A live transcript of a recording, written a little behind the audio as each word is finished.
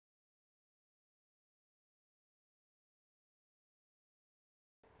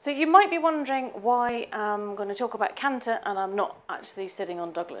So you might be wondering why I'm going to talk about canter and I'm not actually sitting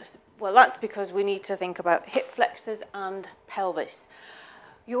on Douglas. Well, that's because we need to think about hip flexors and pelvis.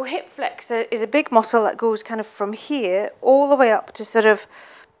 Your hip flexor is a big muscle that goes kind of from here all the way up to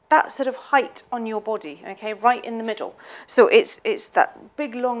that sort of height on your body, okay, right in the middle. So it's that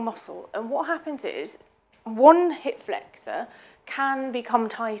big long muscle. And what happens is one hip flexor can become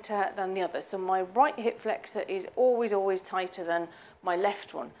tighter than the other. So my right hip flexor is always tighter than my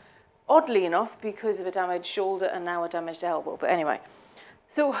left one. Oddly enough, because of a damaged shoulder and now a damaged elbow. But anyway,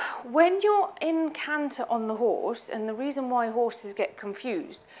 so when you're in canter on the horse, and the reason why horses get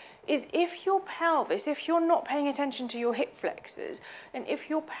confused is if your pelvis, if you're not paying attention to your hip flexors, and if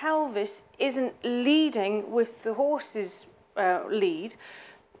your pelvis isn't leading with the horse's lead,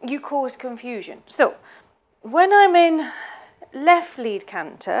 you cause confusion. So when I'm in left lead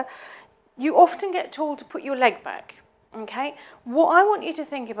canter, you often get told to put your leg back, okay? What I want you to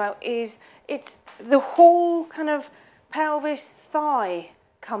think about is it's the whole kind of pelvis, thigh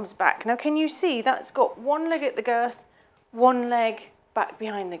comes back. Now, can you see that's got one leg at the girth, one leg back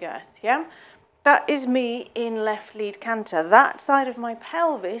behind the girth, yeah? That is me in left lead canter. That side of my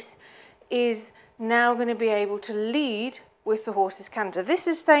pelvis is now going to be able to lead with the horse's canter. This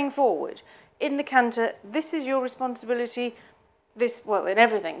is staying forward. In the canter, this is your responsibility. Well, in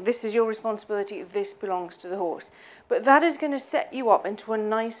everything, this is your responsibility, this belongs to the horse. But that is going to set you up into a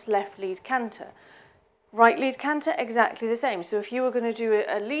nice left lead canter. Right lead canter, exactly the same. So if you were going to do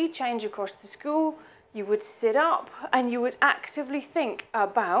a lead change across the school, you would sit up and you would actively think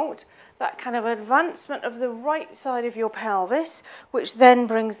about that kind of advancement of the right side of your pelvis, which then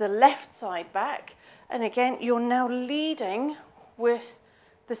brings the left side back. And again, you're now leading with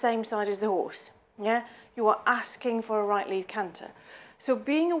the same side as the horse. Yeah, you are asking for a right lead canter. So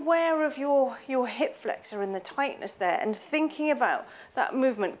being aware of your hip flexor and the tightness there and thinking about that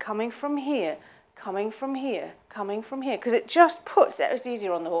movement coming from here, coming from here, coming from here, because it just puts it, it's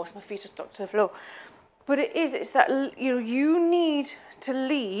easier on the horse, my feet are stuck to the floor. But it's that you need to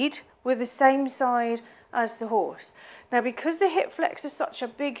lead with the same side as the horse. Now, because the hip flexor is such a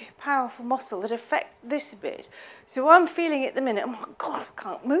big, powerful muscle that affects this a bit, so I'm feeling it at the minute, oh my God, I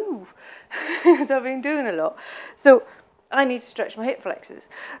can't move, because I've been doing a lot. So I need to stretch my hip flexors.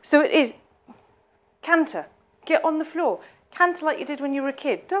 So it is canter, get on the floor, canter like you did when you were a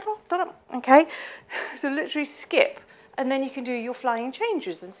kid, da-da, okay? So literally skip, and then you can do your flying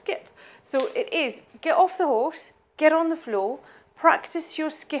changes and skip. So it is get off the horse, get on the floor, practice your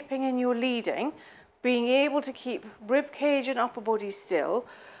skipping and your leading, being able to keep rib cage and upper body still.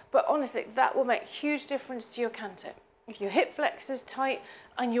 But honestly, that will make a huge difference to your canter. If your hip flexor's tight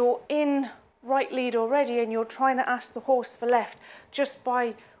and you're in right lead already and you're trying to ask the horse for left just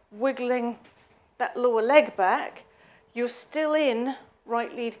by wiggling that lower leg back, you're still in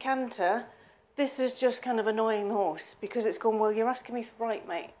right lead canter. This is just kind of annoying the horse because it's going, well, you're asking me for right,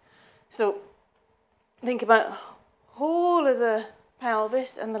 mate. So think about whole of the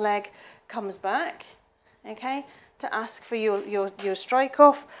pelvis and the leg comes back, okay, to ask for your strike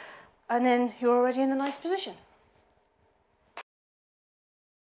off, and then you're already in a nice position.